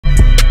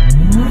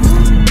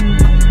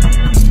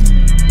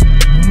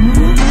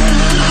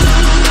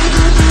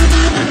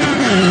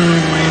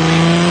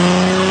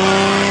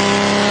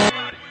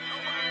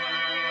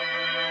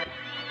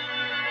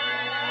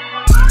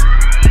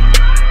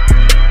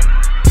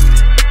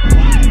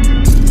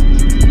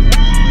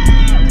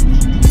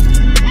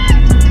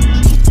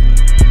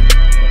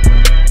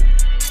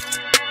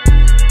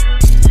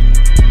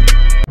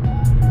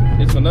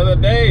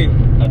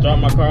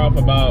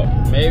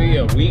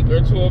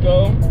or two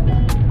ago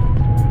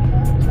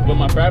with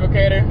my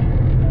Fabricator.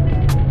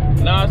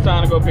 Now it's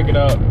time to go pick it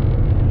up.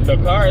 The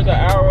car is an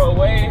hour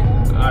away.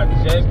 I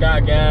just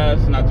got gas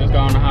and I just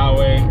got on the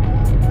highway,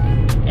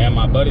 and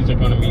my buddies are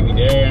gonna meet me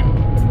there.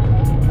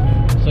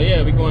 So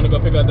yeah, we're going to go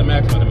pick up the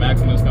Maxima. The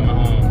Maxima is coming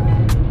home.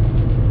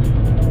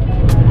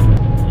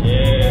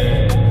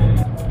 Yeah.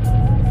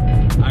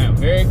 I am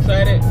very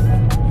excited.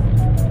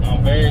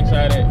 I'm very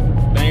excited.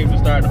 Things are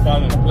starting to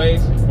fall into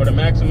place for the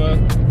Maxima.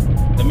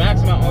 The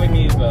Maxima only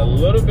needs a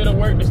little bit of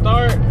work to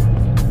start.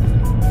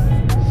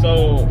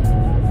 So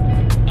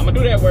I'm gonna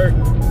do that work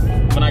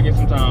when I get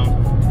some time.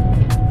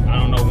 I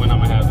don't know when I'm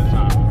gonna have the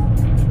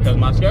time because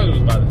my schedule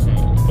is about to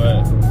change,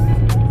 but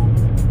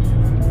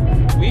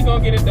we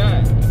gonna get it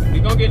done. We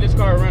gonna get this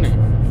car running.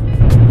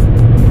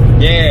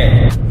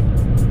 Yeah.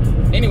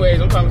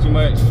 Anyways, I'm talking too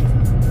much.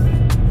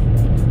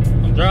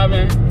 I'm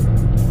driving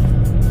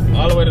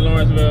all the way to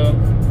Lawrenceville.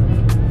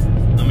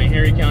 I'm in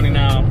Henry County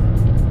now.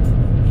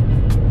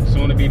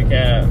 Soon to be the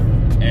cab.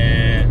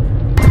 And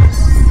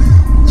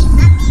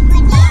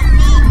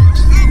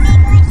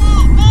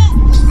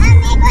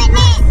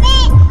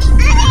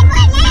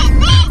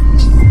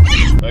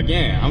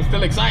again, I'm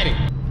still excited.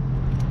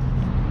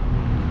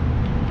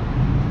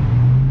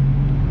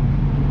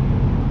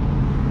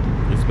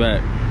 It's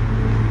back.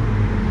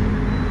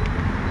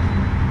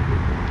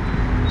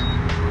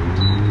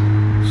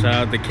 Shout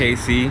out to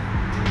KC.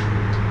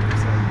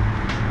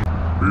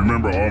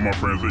 Remember, all my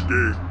friends are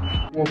gay.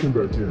 Walking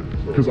back in,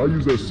 because I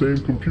use that same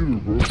computer,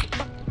 bro.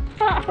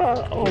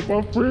 All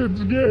my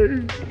friends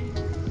gay.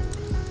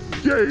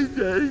 Gay,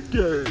 gay,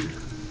 gay.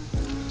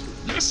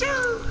 Yes,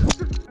 sir.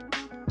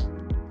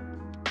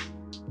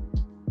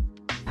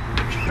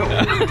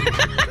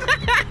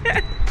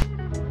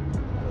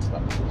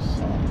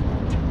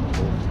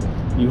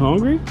 You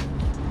hungry?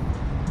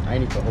 I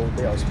ain't eat the whole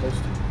day. I was supposed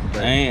to.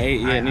 I ain't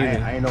ate yet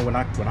neither. I ain't know when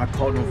I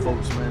called them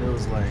folks, man. It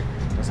was like,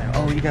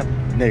 oh, you got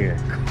nigga.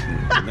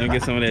 Let me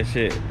get some of that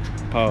shit.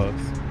 Pause.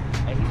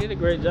 Hey, he did a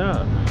great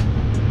job.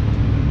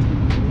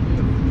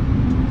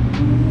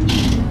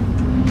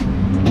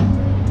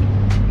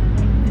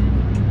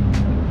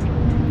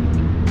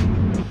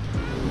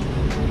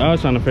 I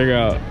was trying to figure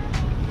out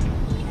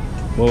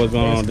what was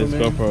going on with this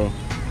GoPro.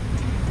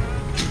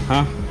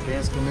 Huh?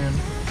 Fans come in.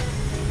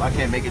 If I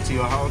can't make it to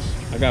your house,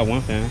 I got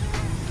one fan.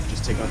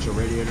 just take out your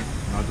radiator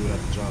and I'll do it at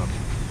the job.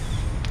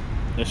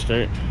 That's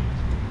straight.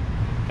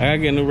 I gotta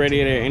get a new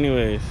radiator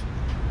anyways.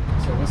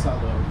 So what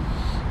side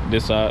though?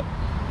 This side.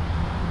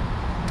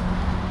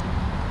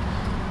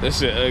 This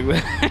shit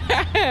ugly.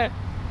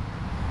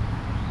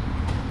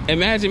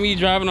 Imagine me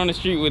driving on the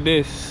street with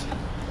this.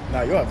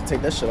 Nah, you'll have to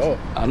take that shit off.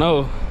 I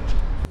know.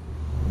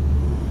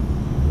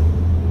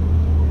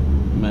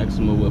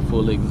 Maxima with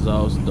full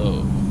exhaust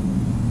though.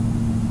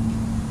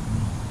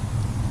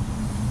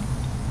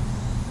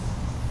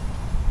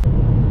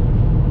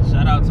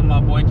 Shout out to my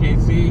boy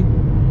KC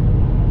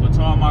for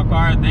towing my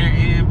car there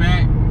and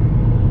back.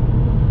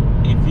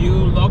 If you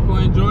local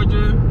in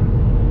Georgia,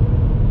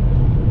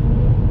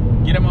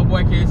 get at my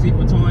boy KC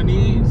for towing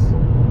these.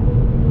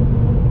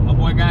 My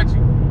boy got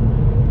you.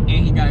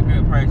 And he got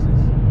good prices.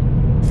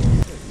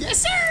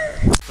 Yes, sir!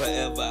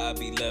 Forever I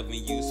be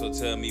loving you, so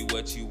tell me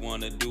what you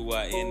wanna do.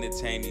 I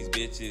entertain these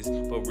bitches,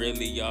 but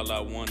really all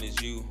I want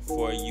is you.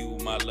 For you,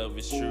 my love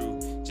is true.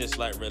 Just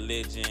like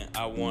religion,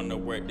 I wanna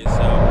work this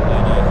out, but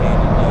I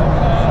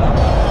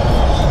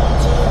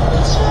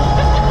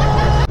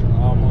hate it.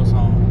 Almost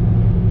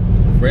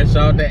home. Fresh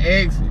out the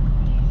exit.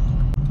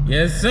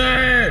 Yes,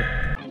 sir!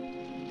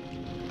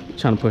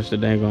 Trying to push the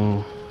dang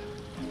on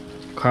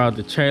car out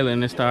the trailer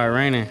and it started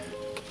raining.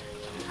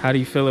 How do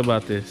you feel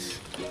about this?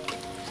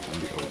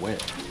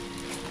 Wet.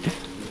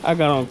 I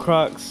got on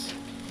Crocs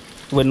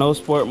with no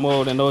sport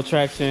mode and no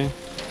traction.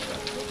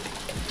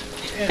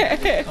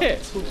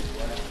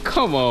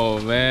 Come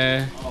on,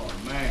 man. Oh,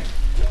 man.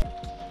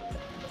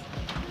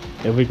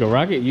 If we could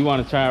rock it, you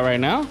want to try it right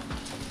now?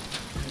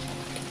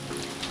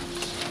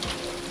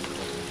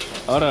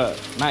 Hold up,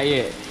 not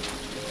yet.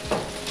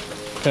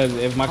 Because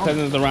if my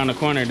cousin's around the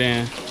corner,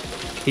 then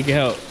he can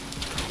help.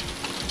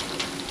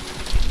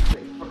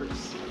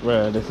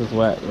 Bruh, this is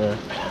whack, bruh.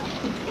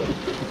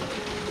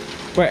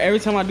 Bruh, every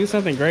time I do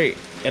something great,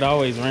 it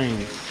always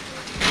rains.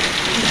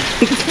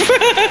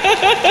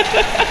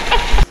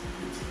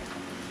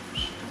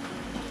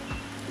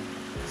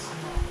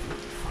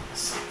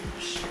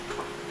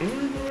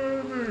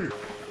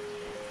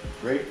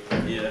 Great?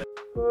 Yeah.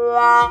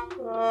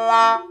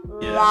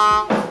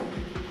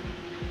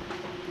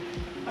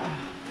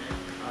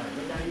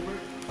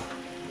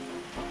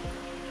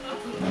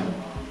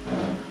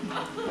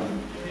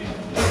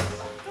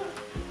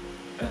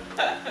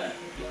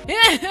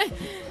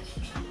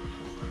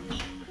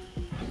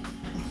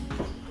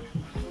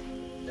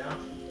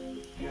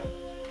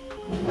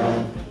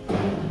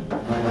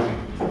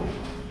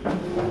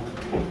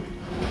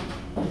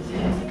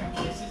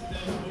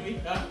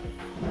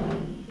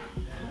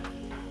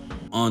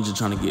 I'm just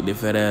trying to get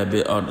this fat ass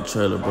bit off the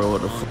trailer, bro.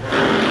 What the fuck?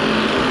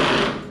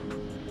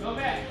 Go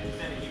back.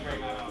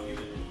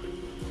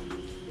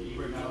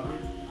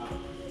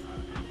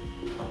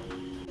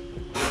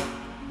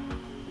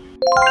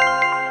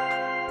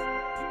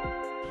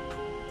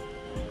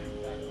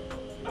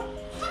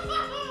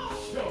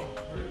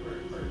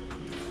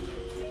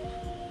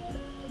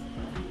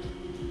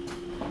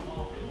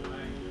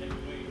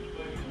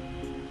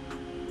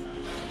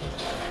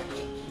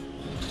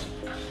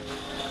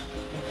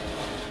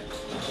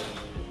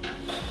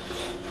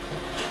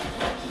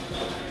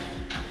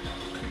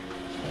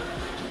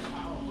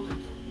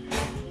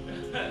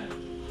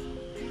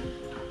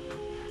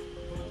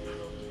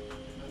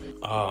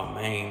 Oh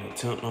man,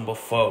 attempt number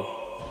 4.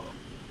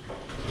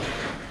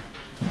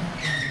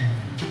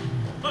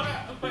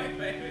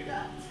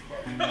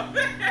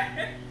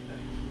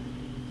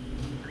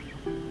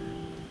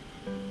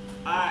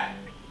 Alright.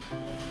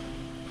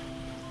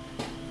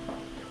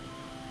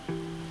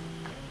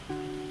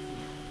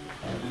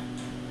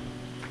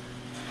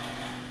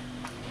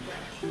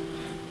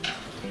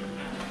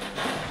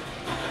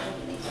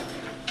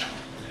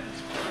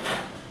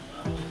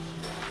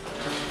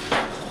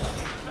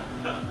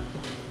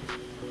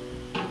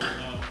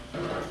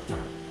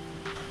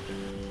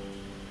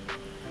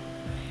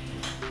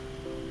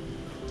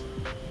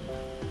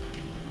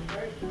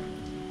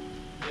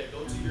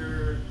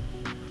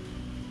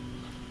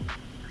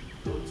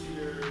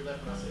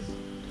 Left when I say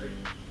something. Right?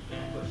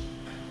 And push.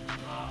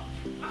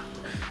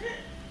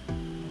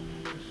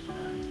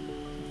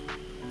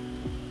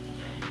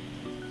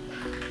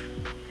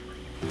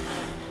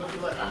 Go to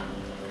the left.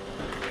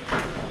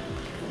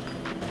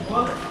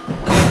 What?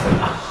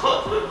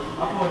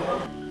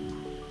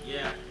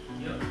 Yeah.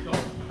 Yep. Go.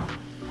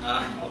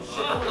 Oh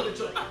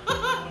shit!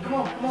 Come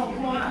on!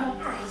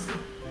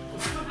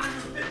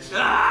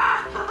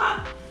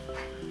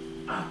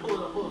 Pull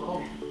it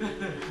up.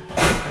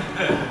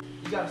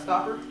 You got a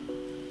stopper?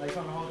 Like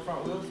something to hold the front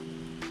wheels?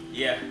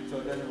 Yeah. So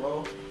it doesn't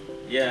roll?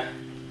 Yeah.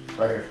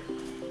 Right here.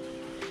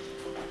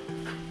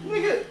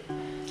 Nigga!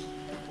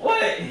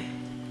 What?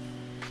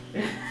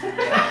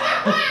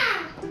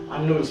 I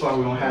knew that's why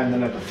we don't have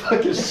none at the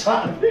fucking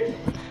shop.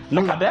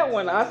 No, that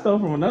one I stole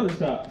from another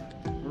shop.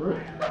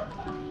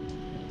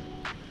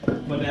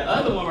 But that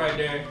other one right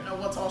there. You know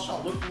what's all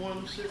shop? Look for one of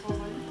them shits. I was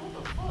like,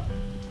 what the fuck?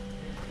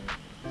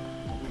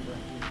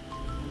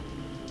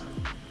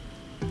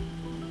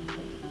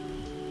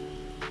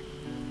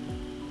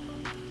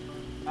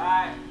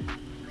 Alright.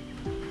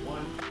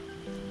 1,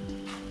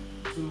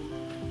 2,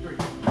 3.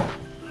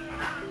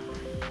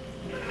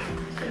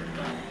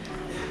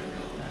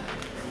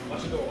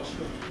 Watch it go.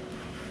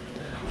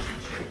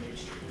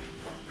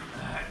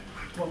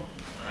 Come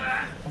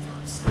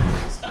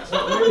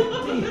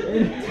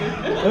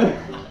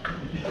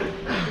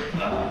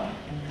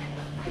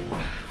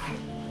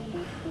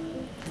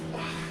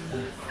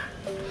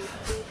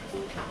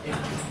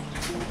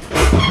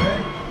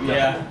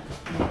Yeah.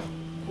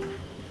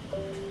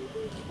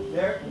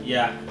 There?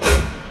 Yeah.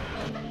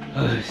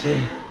 Oh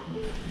shit.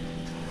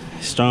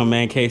 Strong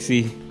man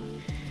KC.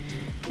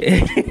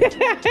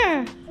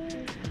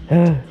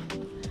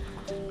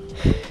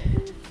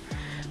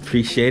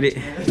 Appreciate it.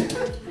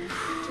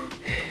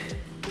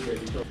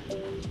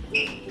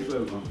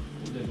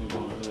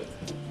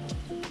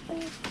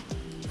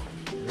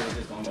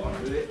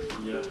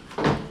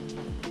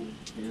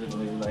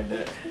 Like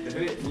that. You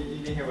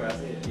didn't hear what I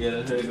said. Yeah,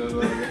 the hood go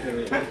the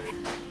hood.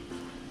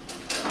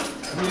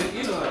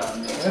 You know what I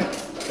mean.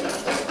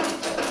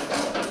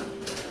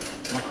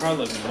 My car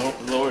looks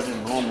lower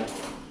than normal.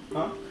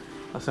 Huh?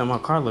 I said my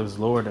car looks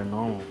lower than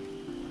normal.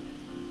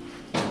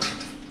 It's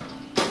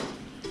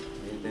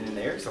been in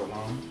the air so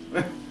long.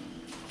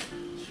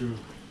 True.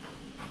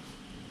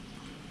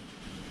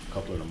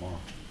 Couple of tomorrow.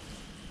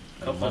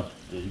 Couple.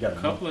 Yeah, you got a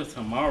Couple month. of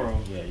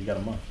tomorrow. Yeah, you got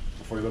a month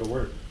before you go to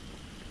work.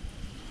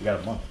 You got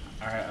a month.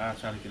 Alright, I'll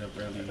try to get up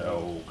early.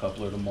 No,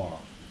 couple of tomorrow.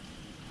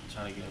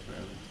 Try to get up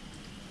early.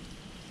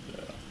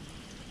 Yeah.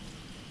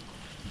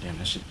 Damn,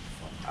 that shit.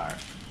 Alright.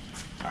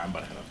 Alright, I'm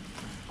about to head up.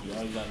 You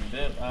always got to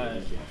dip?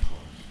 Alright.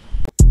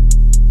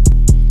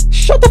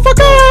 Shut the fuck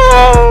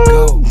up!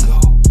 Go.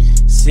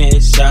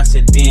 Send shots,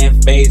 it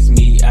didn't faze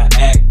me. I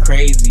act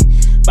crazy.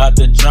 About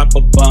to drop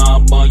a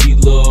bomb on you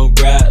little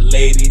rap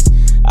ladies.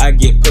 I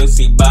get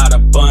pussy by the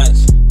bunch.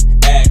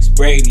 Ask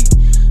Brady.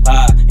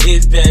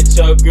 Is that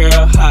your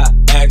girl?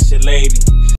 Ask your lady.